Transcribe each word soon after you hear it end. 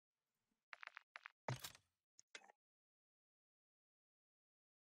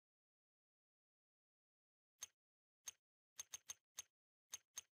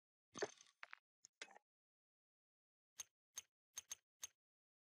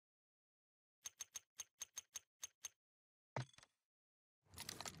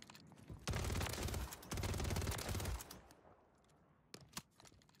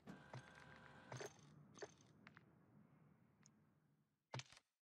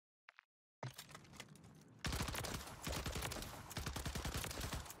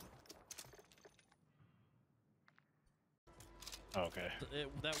Oh, okay.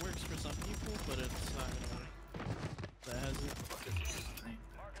 That works for some people, but it's not gonna work. That has it.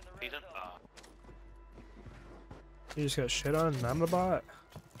 You just got shit on, and I'm the bot.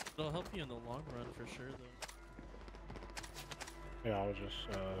 It'll help you in the long run for sure, though. Yeah, I was just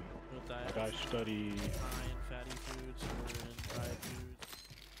like I study. High in fatty foods or in fried foods.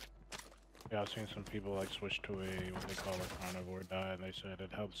 Yeah, I've seen some people like switch to a what they call a carnivore diet, and they said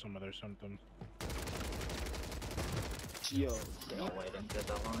it helps some of their symptoms. Yo, they'll wait and get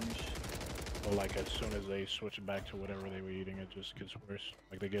the lunch. Well, like as soon as they switch back to whatever they were eating, it just gets worse.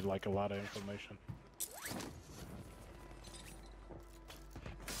 Like they get like a lot of inflammation.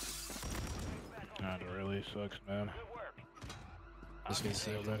 That really sucks, man. This guy's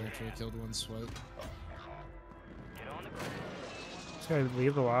so better after I killed one sweat. This guy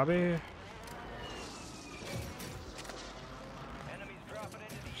leave the lobby.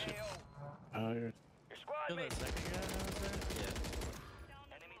 Tired. Kill that second guy that was there?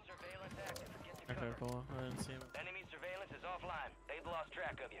 Yeah. Enemy surveillance active. Get to Okay, cover. cool. I didn't see him. Enemy surveillance is offline. They've lost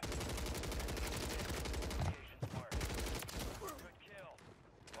track of you. Good kill.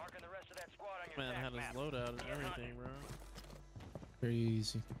 Marking the rest of that squad on your Man had his map. loadout and everything, bro. Very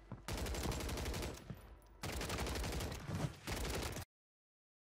easy.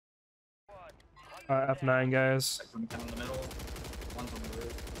 F9 guys. One down the middle, one's on the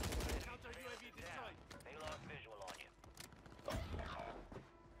roof. They lost visual on you.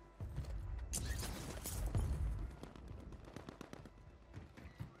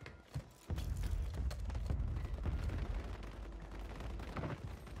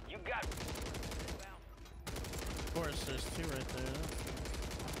 You got. Of course, there's two right there.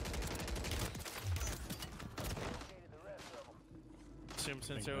 Assume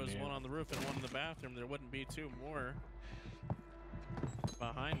since there was one on the roof and one in the bathroom, there wouldn't be two more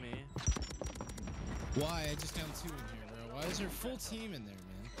behind me. Why? I just found two in here, bro. Why is there a full team in there,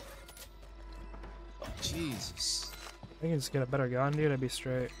 man? Jesus. I can just get a better gun, dude. I'd be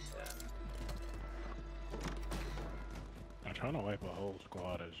straight. I'm trying to wipe a whole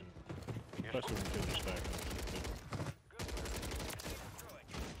squad, as especially when kids are stacked up.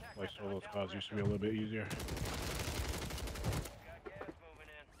 Like solo squads used to be a little bit easier.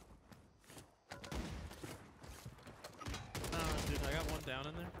 Dude, I got one down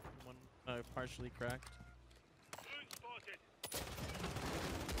in there. One partially cracked.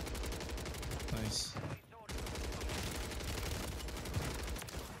 Nice.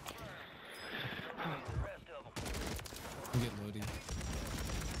 I'm getting loaded.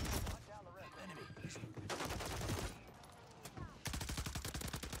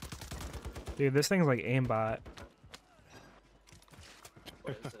 Dude, this thing's like aimbot.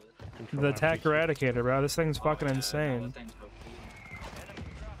 What is it? The attack eradicator, bro. This thing's fucking Yeah, insane. that thing's broken.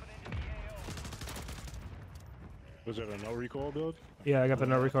 Was it a no recoil build? Yeah, I got the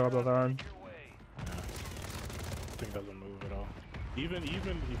no recoil build on. Thing doesn't move at all. Even if you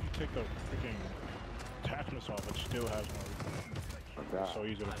take the freaking attachments off, it still has no recoil. It's so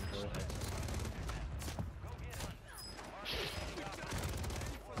easy to control.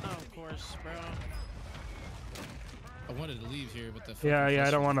 Oh, of course, bro. I wanted to leave here, but the Yeah, fucking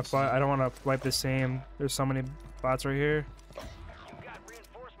I don't want to festival fight. I don't want to wipe the same. There's so many bots right here.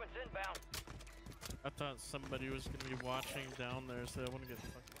 I thought somebody was gonna be watching down there, so I wouldn't get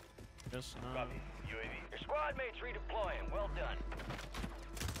fucking. Guess not. Your squad mates redeploying. Well done.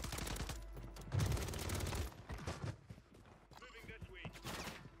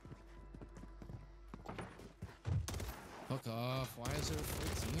 Fuck off. Why is there a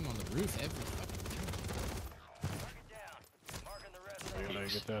full team on the roof every fucking You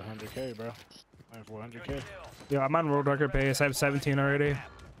gotta get that 100K, bro. I'm 400K. Yeah, I'm on world record pace. I have 17 already.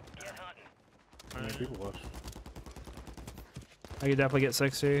 How many people left? I could definitely get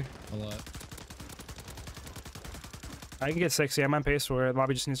 60. A lot. I can get 60. I'm on pace for it.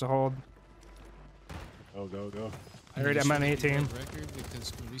 Lobby just needs to hold. Go, go, go. I'm on 18. Record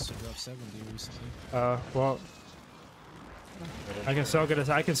because Ⴑɪᴜᴜ dropped 70 recently. Well, I can still get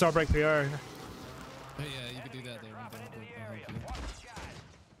a. I can still break PR. Oh yeah, you can do that there.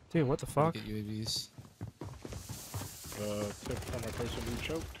 Dude, what the fuck? Get UAVs. Tip from a person who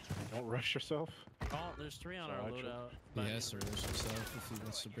choked. Don't rush yourself. Oh, there's three on our loadout. He has to rush himself if he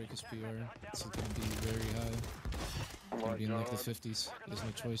wants to break his PR. It's going to be very high. It's going to be in like the 50s. There's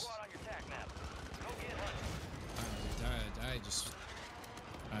no choice. I just...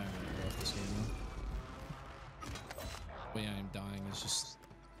 I don't know off this game now. But yeah, I'm dying. It's just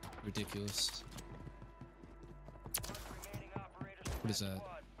ridiculous. What is that?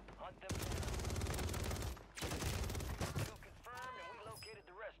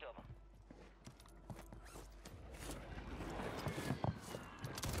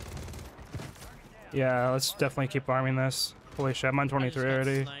 Yeah, let's definitely keep farming this. Holy shit, I'm on 23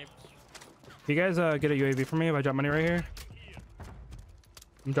 already. You guys get a UAV for me if I drop money right here?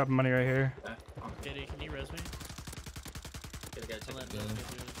 I'm dropping money right here. Okay. Kitty, can you res me? Get a guy I'll let taking him Yeah.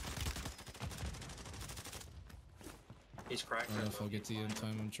 do it. He's cracked. I don't know if I'll get to you in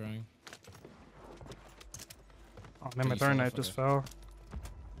time. I'm trying. Oh man, my You third fell knife off, just okay. fell.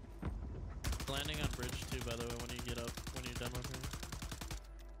 Landing on bridge too, by the way, when you get up, when you're done with me.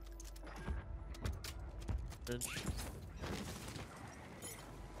 Bridge.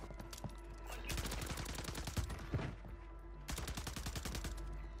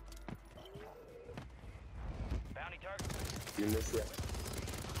 Bounty target. You missed it.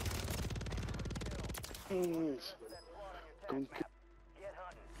 Come Get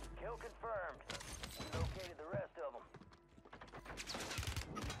hunting. Kill confirmed. We located the rest of them.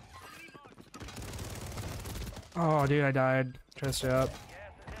 Oh dude, I died. Try to stay up. Gas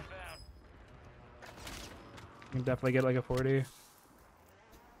is inbound. You can definitely get like a 40.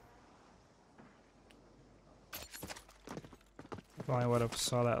 If only I would have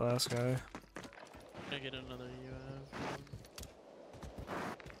saw that last guy. I get another UAV.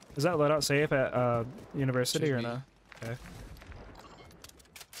 Is that loadout safe at university Should or be. no? Okay.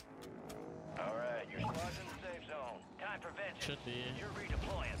 All right, your squad's in the safe zone. Time for vengeance. Should be. You're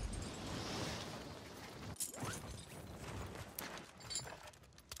redeploying.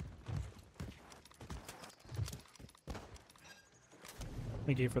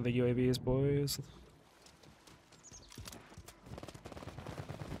 Thank you for the UAVs, boys.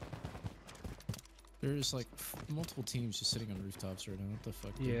 There's like multiple teams just sitting on rooftops right now. What the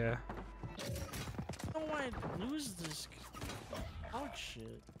fuck? dude? Yeah. Oh, I lose this. Oh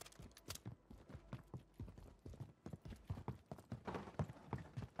shit.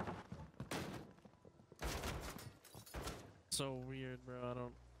 So weird, bro. I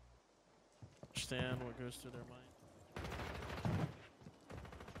don't understand what goes through their mind.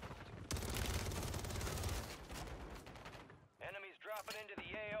 Enemies dropping into the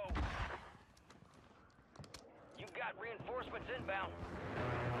AO. You've got reinforcements inbound.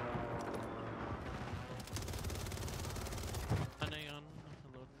 Hang on.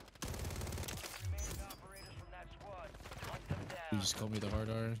 Hello. Remaining operators from that squad. Hunt them You down. just called me the hard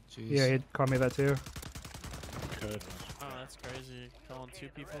R. Jeez. Yeah, he'd call me that too. Good. Oh, that's crazy. Calling two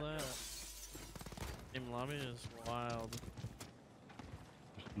people that. Team lobby is wild.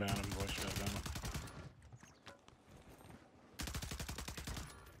 Man, I'm voice shut down.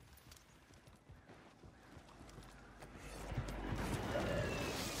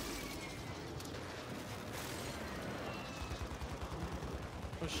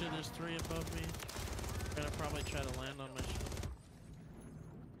 Oh shit, there's three above me. I'm gonna probably try to land on my ship.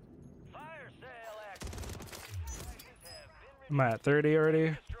 Fire sale active. Prices have been I'm at 30 already.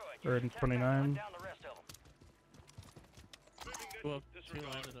 destroyed. Or Use your tech 29. to hunt down the rest of them. Well, two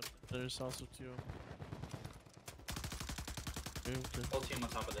landed up. There's also two of them. Moved. Whole team on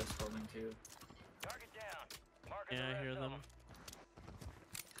top of this building too. Target down. Marking Yeah, the I rest hear of them.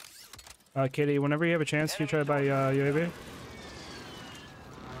 Kitty, whenever you have a chance, can you try to buy UAV?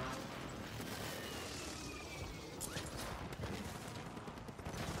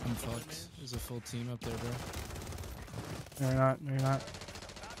 I'm fucked. There's a full team up there, bro. No, you're not. No, you're not.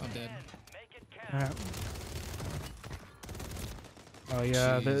 I'm dead. Make it count. Yeah. Oh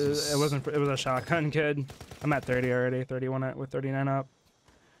yeah, Jesus. it wasn't. It was a shotgun, kid. I'm at 30 already. 31 with 39 up.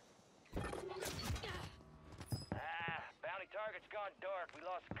 Bounty target's gone dark. We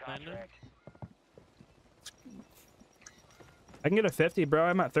lost the Landon? contract. I can get a 50, bro.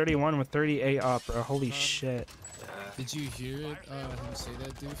 I'm at 31 with 38 up, bro. Holy shit. Did you hear it? Him say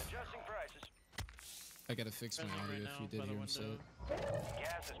that, dude? Adjusting prices. I gotta fix my Present audio right if you now did by the hear him say window. it.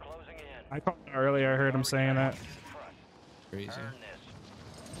 Gas is closing in. I called earlier. I heard him saying that. Front. Crazy. Earn this.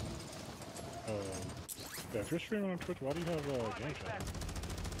 Yeah, if you're streaming on Twitch, why do you have game chat?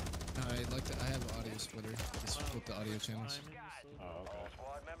 I'd like to. I have an audio splitter. Just flip the audio channels. Oh, okay. All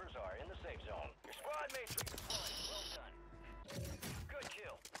squad members are in the safe zone. Your squad mates redeployed. Well done. Good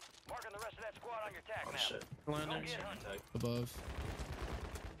kill. Marking the rest of that squad on your tac Oh map. shit. Go Landing. get hunting. Above.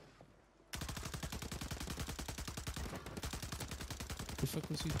 The fuck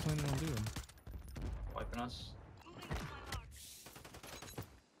was he planning on doing? Wiping us.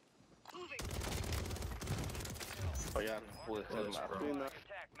 Oh yeah, with Well, that's him. bro. Your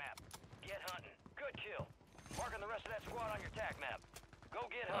tac map. Get hunting. Good kill. Marking the rest of that squad on your tac map. Go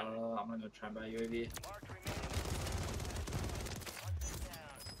get hunting. I'm gonna go try and buy UAV. Marked remaining. Hunt them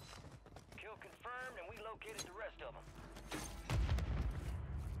down. Kill confirmed, and we located the rest of them.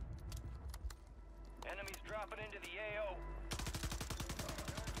 Enemies dropping into the AO.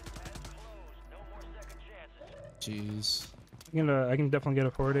 Has closed. No more chances. Jeez. I can definitely get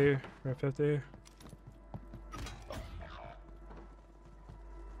a 40 or a 50.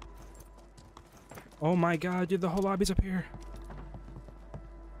 Oh my god, dude, the whole lobby's up here.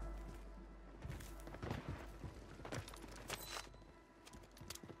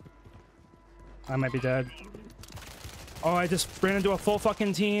 I might be dead. Oh, I just ran into a full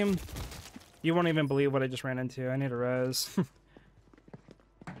fucking team. You won't even believe what I just ran into. I need a res.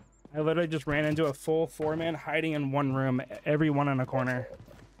 I literally just ran into a full 4-man hiding in one room, everyone in a corner.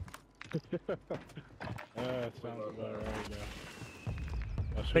 Sounds about right, yeah.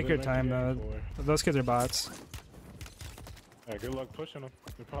 Take your time, though. Those kids are bots. Yeah, good luck pushing them.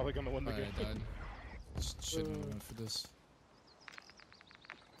 They're probably gonna win the Alright, game. I died. Shouldn't have went for this.